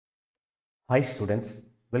Hi students,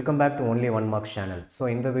 welcome back to only one marks channel. So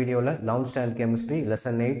in the video la 11th standard chemistry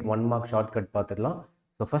lesson 8 1 mark shortcut பார்த்துடலாம்.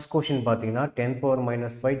 So first question பார்த்தீங்கன்னா 10 power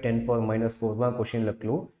minus 5 10 power minus 4 தான் questionல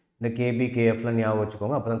clue. இந்த KB KF ல ஞாபகம்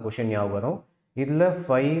வச்சுக்கோங்க, அப்பதான் question ஞாபகம் வரும். இதுல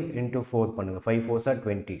 5 into 4 பண்ணுங்க, 5 4s are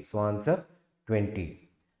 20, so answer 20.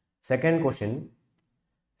 Second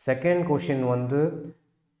question வந்து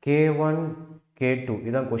K1 K2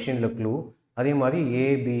 இதான் questionல clue. அதே மாதிரி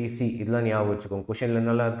ABC இதெல்லாம் ஞாபகம் வச்சுக்கோங்க, questionல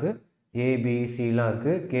நல்லா இருக்கு. A, B, C லாம்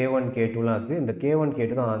இருக்கு, K1, K2 லாம் இருக்கு. இந்த K1,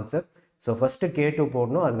 K2 தான் ஆன்சர். ஸோ ஃபஸ்ட்டு K2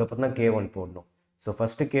 போடணும், அதுக்கப்புறம் தான் K1 போடணும். So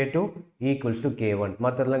first K2 equals to K1,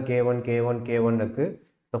 மற்றதெல்லாம் K1, K1, K1 இருக்கு.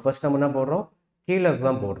 ஸோ ஃபஸ்ட் நம்ம என்ன போடுறோம், கீழே இருக்கு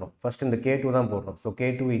தான் போடுறோம். ஃபஸ்ட் இந்த K2 தான் போடுறோம். So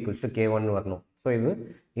K2 equals to K1 வரணும். ஸோ இது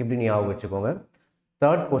இப்படி ஞாபகம் வச்சுக்கோங்க.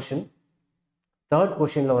 தேர்ட்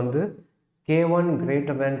கொஷினில் வந்து K1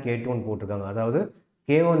 greater than K2ன்னு போட்டிருக்காங்க. அதாவது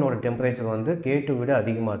K1ஓட டெம்பரேச்சர் வந்து K2 விட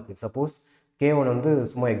அதிகமாக இருக்குது. சப்போஸ் K1 வந்து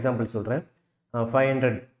சும்மா எக்ஸாம்பிள் சொல்கிறேன்,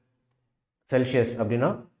 500 செல்சியஸ் அப்படின்னா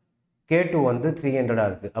K2 வந்து 300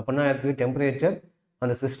 இருக்குது. அப்படின்னா இருக்குது டெம்பரேச்சர்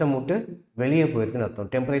அந்த சிஸ்டம் விட்டு வெளியே போயிருக்குன்னு அர்த்தம்.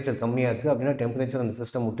 டெம்பரேச்சர் கம்மியாக இருக்குது அப்படின்னா டெம்பரேச்சர் அந்த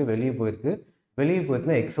சிஸ்டம் விட்டு வெளியே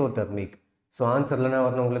போயிருக்குன்னா எக்ஸோதெர்மிக். ஸோ ஆன்சரில் என்ன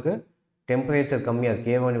வரணும் உங்களுக்கு, டெம்பரேச்சர் கம்மியாக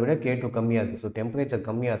இருக்குது, K1 விட K2 கம்மியாக இருக்குது. ஸோ டெம்பரேச்சர்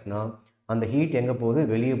கம்மியாக இருக்குன்னா அந்த ஹீட் எங்கே போகுது,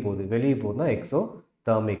 வெளியே போகுதுன்னா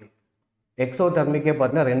எக்ஸோதெர்மிக். எக்ஸோதெர்மிக்கே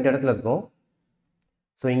பார்த்தீங்கன்னா 2 இடத்துல இருக்கும்.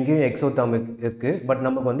 ஸோ இங்கேயும் எக்ஸோதெர்மிக் இருக்குது, பட்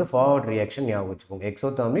நமக்கு வந்து ஃபார்வர்ட் ரியாக்ஷன் ஞாபகம் வச்சுக்கோங்க.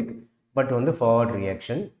 எக்ஸோதெர்மிக் பட் வந்து ஃபார்வர்ட்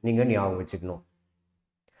ரியாக்ஷன் நீங்கள் ஞாபகம் வச்சுக்கணும்.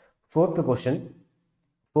 ஃபோர்த்து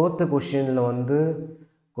கொஷினில் வந்து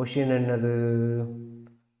கொஷின் என்னது,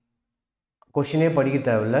 கொஷினே படிக்க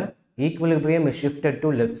தேவையில்லை. Equilibrium is shifted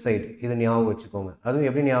to left side, இது ஞாபகம் வச்சுக்கோங்க. அதுவும்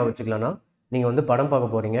எப்படி ஞாபகம் வச்சுக்கலாம்னா, நீங்கள் வந்து படம்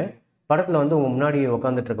பார்க்க போகிறீங்க, படத்தில் வந்து உங்கள் முன்னாடி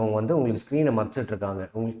உட்காந்துட்டு இருக்கவங்க வந்து உங்களுக்கு ஸ்க்ரீனை மறைச்சிட்டு இருக்காங்க,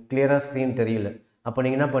 உங்களுக்கு கிளியராக ஸ்க்ரீன் தெரியல. அப்போ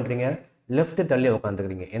நீங்கள் என்ன பண்ணுறீங்க, லெஃப்ட் தள்ளி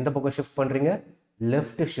உட்காந்துக்கிறீங்க. எந்த பக்கம் ஷிஃப்ட் பண்ணுறீங்க,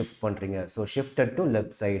 லெஃப்ட் ஷிஃப்ட் பண்ணுறீங்க. So shifted to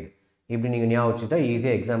left side, இப்படி நீங்கள் ஞாபகம் வச்சுட்டா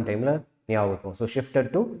ஈஸியாக எக்ஸாம் டைமில் ஞாபகம் இருக்கும். So shifted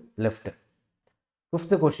to left.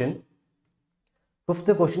 Fifth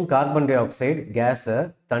question carbon di oxide கேஸை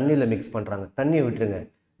தண்ணியில் மிக்ஸ் பண்ணுறாங்க. தண்ணியை விட்டுருங்க,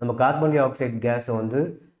 நம்ம கார்பன் டை ஆக்சைடு கேஸை வந்து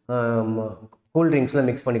கூல்ட்ரிங்க்ஸில்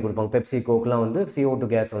மிக்ஸ் பண்ணி கொடுப்பாங்க. பெப்சி கோக்லாம் வந்து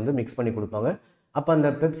CO2 கேஸ் வந்து மிக்ஸ் பண்ணி கொடுப்பாங்க. அப்போ அந்த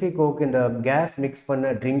பெப்சி கோக் இந்த கேஸ் மிக்ஸ்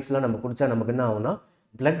பண்ண ட்ரிங்க்ஸ்லாம் நம்ம குடித்தா நமக்கு என்ன ஆகும்னா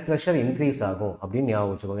பிளட் ப்ரெஷர் இன்க்ரீஸ் ஆகும் அப்படின்னு ஞாபகம்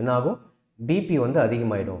வச்சுக்கோங்க. என்ன ஆகும், பிபி வந்து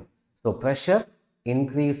அதிகமாகிடும். ஸோ ப்ரெஷர்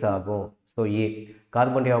இன்க்ரீஸ் ஆகும். ஸோ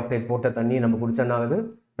கார்பன் டை ஆக்சைடு போட்ட தண்ணி நம்ம குடிச்சோன்னா ஆகுது,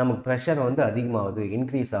 நமக்கு ப்ரெஷர் வந்து அதிகமாகுது,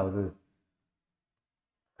 இன்க்ரீஸ் ஆகுது.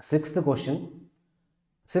 சிக்ஸ்த்து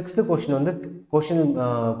கொஷின் வந்து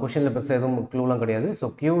கொஷினில் பெருசாக எதுவும் க்ளூலாம் கிடையாது. So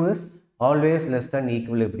Q is always less than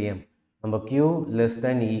equilibrium. நம்ம Q லெஸ்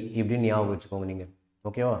தேன் E இப்படின்னு ஞாபகம் வச்சுக்கோங்க நீங்கள்.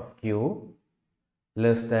 ஓகேவா, Q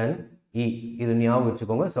லெஸ் தேன் E இது ஞாபகம்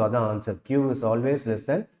வச்சுக்கோங்க. ஸோ அதான் answer. Q is always less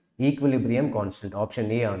than equilibrium constant. Option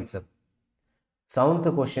A answer. Seventh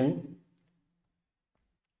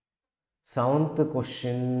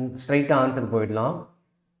question ஸ்ட்ரைட்டாக ஆன்சர் போயிடலாம்.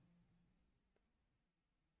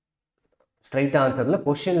 ஸ்ட்ரைட்டாக ஆன்சரில்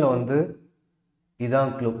கொஷினில் வந்து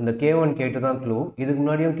இதான் க்ளூ, இந்த K1 K2 தான் க்ளூ. இதுக்கு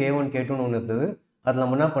முன்னாடியும் K1 K2ன்னு ஒன்று இருந்தது. அதில்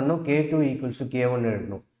நம்ம என்ன பண்ணோம், K2 ஈக்குவல்ஸ் டு K1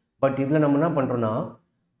 எழுதணும். பட் இதில் நம்ம என்ன பண்ணுறோன்னா,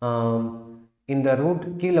 இந்த ரூட்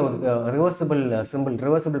கீழே ஒரு ரிவர்சிபிள்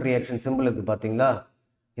ரியாக்ஷன் சிம்பிள் இருக்குது பார்த்தீங்களா,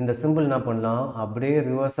 இந்த சிம்பிள் என்ன பண்ணலாம், அப்படியே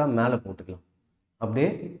ரிவர்ஸாக மேலே போட்டுக்கலாம். அப்படியே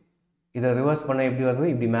இதை ரிவர்ஸ் பண்ணால் எப்படி வருது,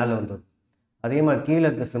 இப்படி மேலே வந்துடுது. அதே மாதிரி கீழே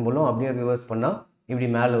இருக்க சிம்பிளும் அப்படியே ரிவர்ஸ் பண்ணால் இப்படி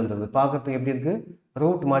மேலே வந்துடுது. பார்க்கறதுக்கு எப்படி இருக்குது,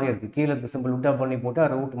 ரூட் மாதிரி இருக்குது. கீழே இருக்க சிம்பிள் விட்டா பண்ணி போட்டால்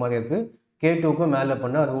ரூட் மாதிரி இருக்குது, K2க்கும் மேலே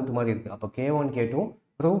பண்ணால் ரூட் மாதிரி இருக்குது. அப்போ K1 K2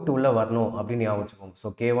 ரூட் உள்ளே வரணும் அப்படின்னு ஞாபகம் வச்சுக்கோங்க. ஸோ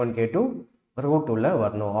K1 K2 ரூட் உள்ளே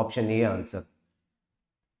வரணும். Option A answer.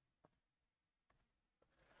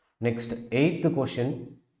 Next eighth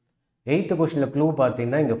கொஷினில் க்ளூ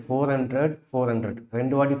பார்த்தீங்கன்னா இங்கே 400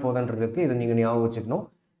 2 வாட்டி 400 இருக்குது. இது நீங்கள் ஞாபகம் வச்சுக்கணும்.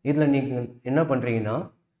 இதில் நீங்கள் என்ன பண்ணுறீங்கன்னா,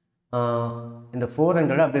 இந்த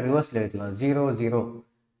 400 அப்படியே ரிவர்ஸில் எழுதலாம். 0 0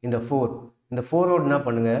 இந்த 4ஓடு என்ன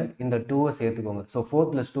பண்ணுங்கள், இந்த 2வை சேர்த்துக்கோங்க. ஸோ 4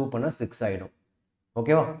 + 2 பண்ணால் 6 ஆகிடும்.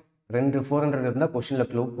 ஓகேவா, 400 இருந்தால் கொஷினில்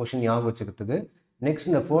க்ளூ, கொஷின் ஞாபகம் வச்சுக்கிறதுக்கு. நெக்ஸ்ட்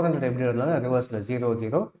இந்த 400 எப்படி எழுதலாம், ரிவர்ஸில் 0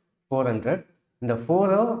 0 400. இந்த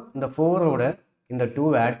 4ஓட இந்த 2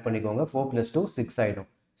 ஆட் பண்ணிக்கோங்க. 4 + 2 6 ஆகிடும்.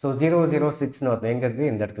 ஸோ 0 0 6ன்னு வரணும். எங்கே இருக்குது,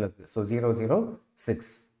 இந்த இடத்துல இருக்குது. ஸோ 0 0 6.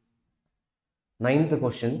 நைன்த்து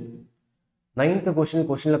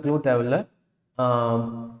கொஷினில் க்ளூ தேவையில்லை.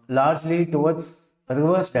 Largely towards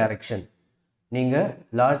reverse direction. நீங்கள்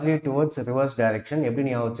லார்ஜ்லி டுவர்ட்ஸ் ரிவர்ஸ் டைரக்ஷன் எப்படி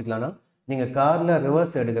ஞாபகம் வச்சுக்கலாம்னா, நீங்கள் காரில்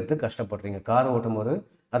ரிவர்ஸ் எடுக்கிறதுக்கு கஷ்டப்படுறீங்க. கார் ஓட்டும் போது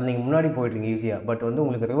அதில் நீங்கள் முன்னாடி போய்ட்றீங்க ஈஸியாக, பட் வந்து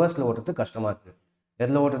உங்களுக்கு ரிவர்ஸில் ஓட்டுறதுக்கு கஷ்டமாக இருக்குது.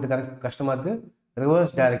 எதில் ஓட்டுறதுக்கு கஷ்டமாக இருக்குது,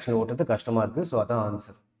 ரிவர்ஸ் டைரக்ஷனில் ஓட்டுறதுக்கு கஷ்டமாக இருக்குது. ஸோ அதான்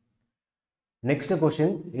ஆன்சர். நெக்ஸ்ட்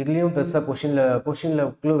கொஷின், இதுலேயும் பெருசாக கொஷினில்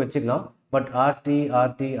க்ளூ வச்சுக்கலாம். பட் RT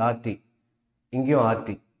இங்கேயும்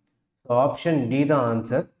ஆர்டி. ஸோ ஆப்ஷன் டி தான்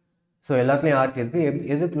ஆன்சர். ஸோ எல்லாத்துலேயும் ஆர்டி இருக்குது.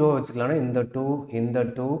 எது க்ளூவை வச்சுக்கலாம்னா இந்த 2 இந்த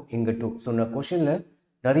 2 இங்கே 2. ஸோ நான் கொஷினில்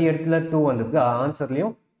நிறைய இடத்துல 2 வந்திருக்கு,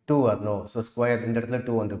 ஆன்சர்லேயும் 2 வரணும். ஸோ ஸ்கொயர் இந்த இடத்துல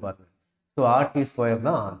 2 வந்து பாருங்க. ஸோ ஆர்டி ஸ்கொயர்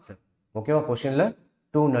தான் ஆன்சர். ஓகேவா? கொஷினில்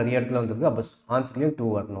 2 நிறைய இடத்துல வந்திருக்கு, அப்போ ஆன்சர்லேயும் 2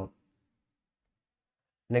 வரணும்.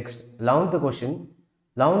 Next 11th question.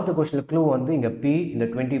 11th கொஷினில் க்ளூ வந்து இங்கே பி இந்த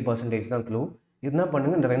 20% தான் க்ளூ. இது என்ன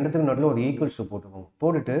பண்ணுங்க, இந்த ரெண்டுத்துக்கு நடுவில் ஒரு ஈக்குவல்ஸ் போட்டுக்கோங்க.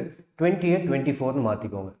 போட்டுட்டு 28 24ன்னு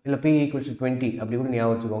மாற்றிக்கோங்க. இல்லை பி ஈக்குவல்ஸ் 20 அப்படி கூட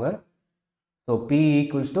ஞாபகம் வச்சுக்கோங்க. ஸோ பி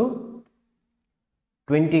ஈக்குவல்ஸ் டு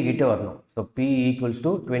 20 கிட்ட வரணும். So B equals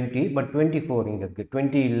to 20, but 24 இங்கே இருக்குது.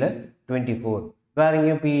 20 இல்லை 24. வேறு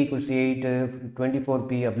எங்கேயும் பி ஈக்குவல்ஸ் 8 24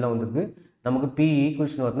 பி அப்படிலாம் வந்துருக்கு. நமக்கு பி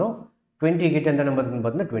ஈக்குவல்ஸ்னு வரணும். 20 கிட்ட எந்த நம்பர் இருக்குன்னு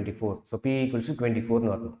பார்த்தீங்கன்னா 24. ஸோ பி ஈக்குவல்ஸ்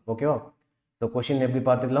 24ன்னு வரணும். ஓகேவா? ஸோ கொஷின் எப்படி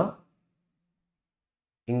பார்த்துக்கலாம்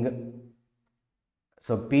இங்கே.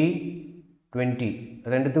 ஸோ பி 20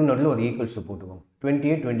 ரெண்டுத்துக்கும் நடுவில் ஒரு ஈக்குவல்ஸ் போட்டுக்கோங்க.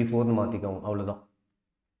 28 24ன்னு மாற்றிக்கோங்க. அவ்வளோதான்.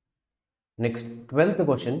 Next 12th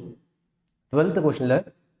question. 12th கொஷினில்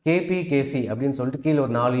கேபி கேசி அப்படின்னு சொல்லிட்டு கீழே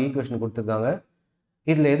ஒரு 4 ஈக்குவேஷன் கொடுத்துருக்காங்க.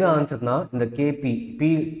 இதில் எது ஆன்சர்னா இந்த கேபி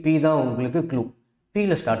பி தான் உங்களுக்கு க்ளூ.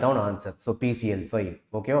 பியில் ஸ்டார்ட் ஆகும் ஆன்சர். So PCl 5.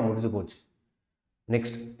 ஓகேவா? முடிஞ்சு போச்சு.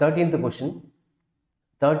 Next 13th question.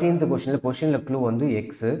 13th கொஷினில் க்ளூ வந்து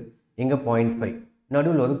எக்ஸு, இங்கே 0.5,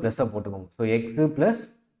 நடுவில் ஒரு ப்ளஸ்ஸை போட்டுக்கோங்க. So x plus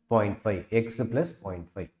 0.5 x plus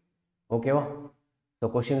 0.5. ஓகேவா? ஸோ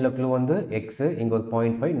கொஷினில் க்ளூ வந்து எக்ஸு, இங்கே ஒரு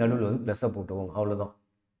 0.5, நடுவில் ஒரு ப்ளஸ்ஸை போட்டுக்கோங்க. அவ்வளோதான்.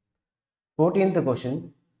 14th question.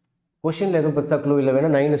 கொஷினில் எதுவும் பெருசாக க்ளூ இல்லை,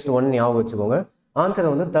 வேணால் 9:1 ஞாபகம் வச்சுக்கோங்க. ஆன்சர்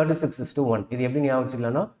வந்து 36:1. இது எப்படி ஞாபகம்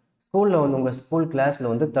வச்சுக்கலாம்னா, ஸ்கூலில் வந்து உங்கள் ஸ்கூல் கிளாஸில்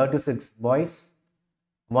வந்து 36 பாய்ஸ்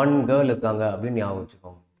 1 கேர்ள் இருக்காங்க அப்படின்னு ஞாபகம்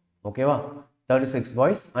வச்சுக்கோங்க. ஓகேவா? 36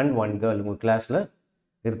 பாய்ஸ் அண்ட் 1 கேர்ள் உங்கள் கிளாஸில்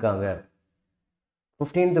இருக்காங்க.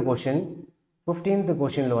 15th question. 15th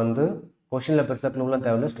கொஷினில் வந்து கொஷினில் பெருசாக க்ளூலாம்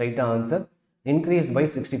தேவையில்லை, ஸ்ட்ரைட்டாக ஆன்சர். Increased by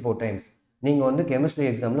 64 times. நீங்கள் வந்து கெமிஸ்ட்ரி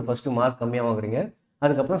எக்ஸாமில் ஃபஸ்ட்டு மார்க் கம்மியாக வாங்குறீங்க,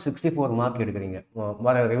 அதுக்கப்புறம் 64 மார்க் எடுக்கிறீங்க.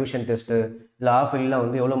 வர ரிவிஷன் டெஸ்ட்டு இல்லை ஆஃப் இயர்லாம்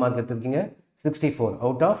வந்து எவ்வளோ மார்க் எடுத்துருக்கீங்க? 64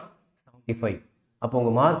 அவுட் ஆஃப் 75. அப்போ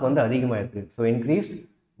உங்கள் மார்க் வந்து அதிகமாக இருக்குது. ஸோ இன்க்ரீஸ்ட்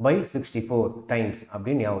பை 64 டைம்ஸ்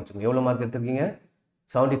அப்படின்னு ஞாபகம் வச்சுக்கோங்க. எவ்வளோ மார்க் எடுத்துருக்கீங்க?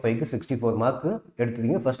 75க்கு 64 மார்க்கு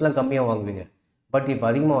எடுத்துருக்கீங்க. ஃபஸ்ட்லாம் கம்மியாக வாங்குவீங்க, பட் இப்போ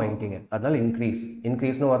அதிகமாக வாங்கிட்டீங்க. அதனால்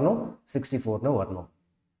இன்க்ரீஸ்னு வரணும், 64ன்னு வரணும்.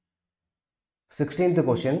 16th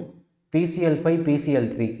question. PCl5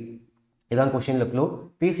 PCl3 இதான் கொஷினில் க்ளூ.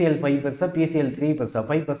 PCl5 பெருசா PCl3 பெருசா?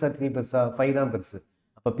 5 பெருசா 3 பெருசா? 5 தான் பெருசு.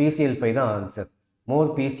 அப்போ PCl5 தான் answer. More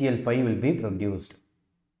PCl5 will be produced.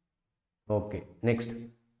 Okay. Next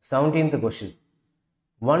 17th question.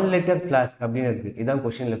 1 liter flask அப்படின்னு இருக்குது. இதான்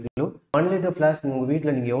கொஷினில் க்ளூ. 1 liter ஃப்ளாஸ்க் உங்கள்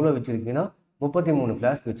வீட்டில் நீங்கள் எவ்வளோ வச்சுருக்கீங்கன்னா 33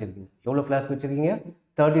 ஃப்ளாஸ்க் வச்சுருக்கீங்க. எவ்வளோ ஃப்ளாஸ்க் வச்சுருக்கீங்க?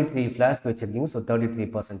 33 ஃப்ளாஸ்க் வச்சுருக்கீங்க. So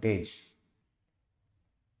 33%.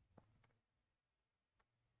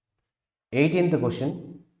 18th question.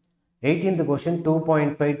 18th question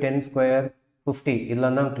 2.5 10 square 50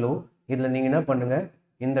 இதெல்லாம் தான் க்ளூ. இதில் நீங்கள் என்ன பண்ணுங்கள்,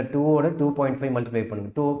 இந்த 2ஓட 2.5 மல்டிப்ளை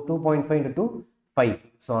பண்ணுங்கள். 2.5 into 5.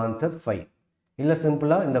 So answer 5. இல்லை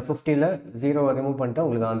சிம்பிளாக இந்த 50ல் 0 ரிமூவ் பண்ணிட்டா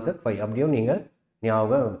உங்களுக்கு ஆன்சர் 5. அப்படியும் நீங்கள்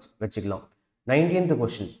ஞாபகம் வச்சுக்கலாம். 19th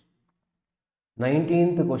question.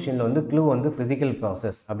 19th கொஷினில் வந்து க்ளூ வந்து ஃபிசிக்கல்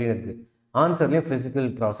ப்ராசஸ் அப்படின்னு இருக்குது. ஆன்சர்லேயும் ஃபிசிக்கல்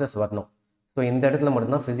ப்ராசஸ் வரணும். ஸோ இந்த இடத்துல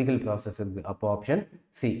மட்டும்தான் ஃபிசிக்கல் ப்ராசஸ் இருக்குது. அப்போ ஆப்ஷன்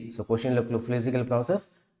சி. ஸோ கொஷினில் க்ளூ ஃபிசிக்கல் ப்ராசஸ்,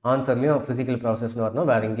 ஆன்சர்லேயும் ஃபிசிக்கல் ப்ராசஸ்னு வரணும்.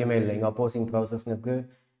 வேறு எங்கேயுமே இல்லை. இங்கே அப்போசிங் ப்ராசஸ்னு இருக்குது,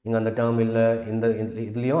 இங்கே அந்த டேர்ம் இல்லை, இந்த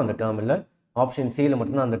இதுலேயும் அந்த டேர்ம் இல்லை. ஆப்ஷன் சியில்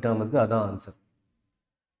மட்டும்தான் அந்த டேர்ம் இருக்குது. அதான் ஆன்சர்.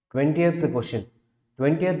 20th question.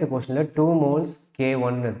 20th கொஷினில் 2 moles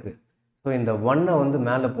K1 இருக்குது. ஸோ இந்த 1 வந்து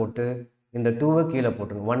மேலே போட்டு இந்த 2 கீழே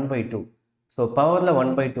போட்டுருங்க. 1/2. ஸோ பவரில்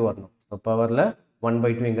 1/2 வரணும். ஸோ பவரில்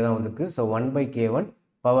 1/2 இங்கே தான் வந்துருக்கு. So 1/K1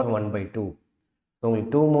 power 1/2. ஸோ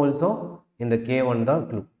உங்களுக்கு 2 மோல்ஸும் இந்த K1 தான்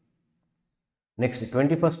க்ளூ. Next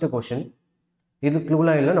 21st question. இது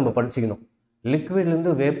க்ளூலாம் இல்லை, நம்ம படிச்சுக்கணும்.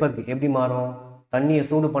 லிக்விட்லேருந்து வேப்பருக்கு எப்படி மாறும்? தண்ணியை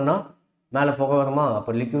சூடு பண்ணால் மேலே புகை வருமா?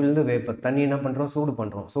 அப்போ லிக்விட்லேருந்து வேப்பர். தண்ணி என்ன பண்ணுறோம்? சூடு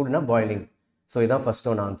பண்ணுறோம். சூடுனா பாய்லிங். ஸோ இதான் first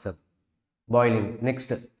one answer, boiling.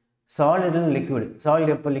 Next solid liquid.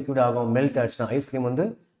 Solid எப்போ லிக்விட் ஆகும்? மெல்ட் ஆச்சுன்னா. ஐஸ்கிரீம் வந்து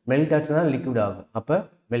மெல்ட் ஆச்சுன்னா லிக்விட் ஆகும். அப்போ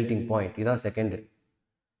மெல்ட்டிங் பாயிண்ட். இதுதான் செகண்டு.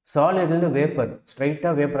 சாலிட்லேருந்து வேப்பர்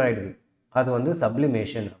ஸ்ட்ரைட்டாக வேப்பர் ஆகிடுது, அது வந்து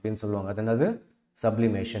சப்ளிமேஷன் அப்படின்னு சொல்லுவாங்க. அது என்னது?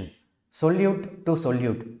 சப்ளிமேஷன். சொல்யூட் டு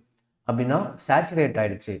சொல்யூட் அப்படின்னா சேச்சுரேட்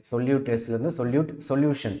ஆகிடுச்சு. சொல்யூட் டெஸ்ட்லேருந்து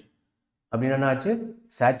சொல்யூஷன் அப்படின்னா என்ன ஆச்சு?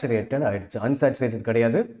 சேச்சுரேட்டட் ஆகிடுச்சு. அன்சேச்சுரேட்டட்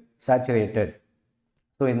கிடையாது, சேச்சுரேட்டட்.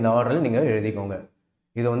 ஸோ இந்த ஆர்டரில் நீங்கள் எழுதிக்கோங்க.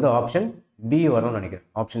 இது வந்து ஆப்ஷன் பி வரும்னு நினைக்கிறேன்.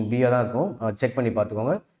 ஆப்ஷன் பியாக தான் இருக்கும், செக் பண்ணி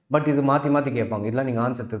பார்த்துக்கோங்க. பட் இது மாற்றி மாற்றி கேட்பாங்க, இதெல்லாம் நீங்கள்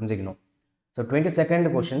ஆன்சர் தெரிஞ்சுக்கணும். So 22nd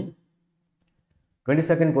question.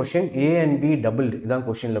 22nd question A and B doubled. இதுதான்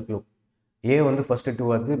கொஷினில் க்ளூ. ஏ வந்து ஃபஸ்ட்டு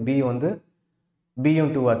 2 இருக்குது, பி வந்து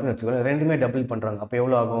பியும் 2 இருக்குன்னு வச்சுக்கோங்க. ரெண்டுமே டபுள் பண்ணுறாங்க. அப்போ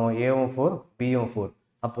எவ்வளோ ஆகும்? ஏவும் 4 பியும் 4.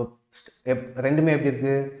 அப்போ ரெண்டுமே எப்படி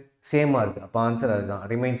இருக்குது? சேமாக இருக்குது. அப்போ ஆன்சர் அதுதான்,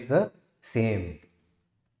 remains the same.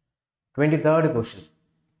 23rd question.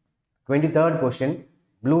 23rd question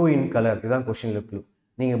blue in colour. இதுதான் கொஷினில் ப்ளூ.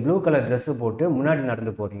 நீங்கள் ப்ளூ கலர் ட்ரெஸ்ஸு போட்டு முன்னாடி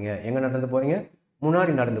நடந்து போகிறீங்க. எங்கே நடந்து போகிறீங்க?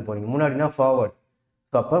 முன்னாடி நடந்து போகிறீங்க. முன்னாடினா ஃபார்வர்ட்.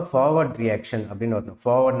 ஸோ அப்போ ஃபார்வர்ட் ரியாக்ஷன் அப்படின்னு வரணும்.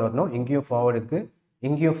 ஃபார்வர்ட்னு வரணும். இங்கேயும் ஃபார்வர்டு இருக்குது,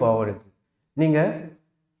 இங்கேயும் ஃபார்வர்டு இருக்குது.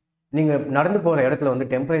 நீங்கள் நடந்து போகிற இடத்துல வந்து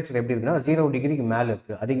டெம்பரேச்சர் எப்படி இருக்குன்னா 0 டிகிரிக்கு மேலே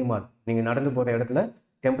இருக்குது, அதிகமாக இருக்குது. நீங்கள் நடந்து போகிற இடத்துல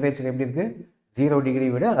டெம்பரேச்சர் எப்படி இருக்குது? 0 டிகிரி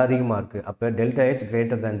விட அதிகமாக இருக்குது. அப்போ டெல்டா H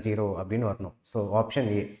கிரேட்டர் தேன் 0 அப்படின்னு வரணும். So option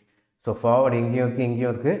A. So forward இங்கேயும் இருக்குது,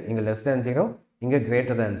 இங்கேயும் இருக்குது. இங்கே லெஸ் தேன் 0, இங்கே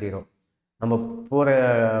கிரேட்டர் தேன் 0. நம்ம போகிற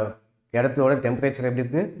இடத்தோட டெம்பரேச்சர் எப்படி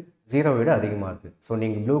இருக்குது? 0 விட அதிகமாக இருக்குது. ஸோ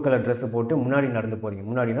நீங்கள் ப்ளூ கலர் ட்ரெஸ்ஸு போட்டு முன்னாடி நடந்து போகிறீங்க.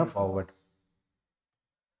 முன்னாடினா forward.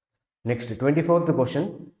 Next 24th question.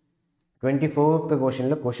 24th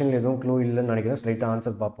கொஷினில் எதுவும் க்ளூ இல்லைன்னு நினைக்கிறேன். ஸ்ட்ரைட்டாக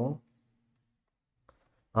ஆன்சர் பார்ப்போம்.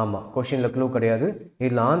 ஆமாம், கொஷினில் க்ளூ கிடையாது.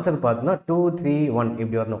 இதில் ஆன்சர் பார்த்தோன்னா 2 3 1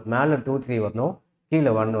 இப்படி வரணும். மேலே 2 3 வரணும்,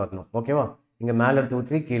 கீழே 1 வரணும். ஓகேவா? இங்கே மேலே 2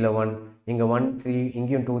 3, கீழே 1, இங்கே 1 3,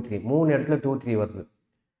 இங்கேயும் 2 3. 3 இடத்துல 2 3 வருது.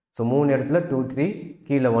 ஸோ 3 இடத்துல 2 3,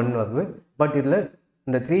 கீழே 1 வருது. பட் இதில்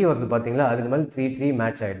இந்த 3 வருது பார்த்தீங்களா? அதுக்கு மேலே 3 3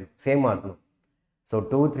 மேட்ச் ஆகிடும், சேமாக இருக்கணும். ஸோ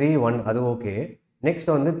 2 3 1 அது ஓகே. நெக்ஸ்ட்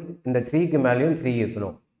வந்து இந்த 3க்கு மேலேயும் 3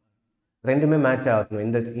 இருக்கணும். ரெண்டுமே மேட்ச் ஆகணும்.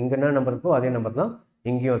 இந்த இங்கே என்ன நம்பர் இருக்கோ அதே நம்பர் தான்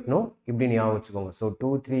இங்கேயும் இருக்கணும். இப்படி ஞாபகம் வச்சுக்கோங்க. ஸோ 2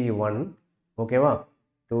 3 1, ஓகேவா?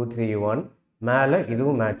 2 3 1 மேலே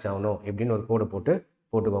இதுவும் மேட்ச் ஆகணும் இப்படின்னு ஒரு கோடு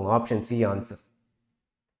போட்டுக்கோங்க. Option C answer.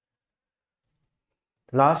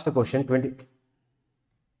 Last question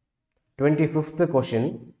 25th question.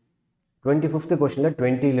 25th கொஷினில்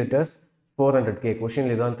 20 லிட்டர்ஸ் 400K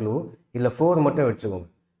கொஷினில் தான் க்ளூ. இதில் 4 மட்டும் வச்சுக்கோங்க.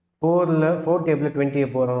 4 டேபிளில் 20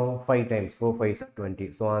 போகிறோம் 5 டைம்ஸ். 4 5 20.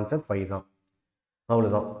 ஸோ ஆன்சர் 5 தான்.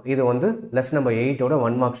 அவ்வளோதான். இது வந்து லெசன் நம்பர் 8ஓட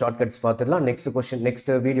 1 மார்க் ஷார்ட்கட்ஸ் பார்த்துடலாம்.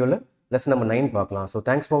 நெக்ஸ்ட் வீடியோவில் லெசன் நம்பர் 9 பார்க்கலாம். ஸோ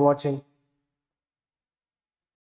தேங்க்ஸ் ஃபார் வாட்சிங்.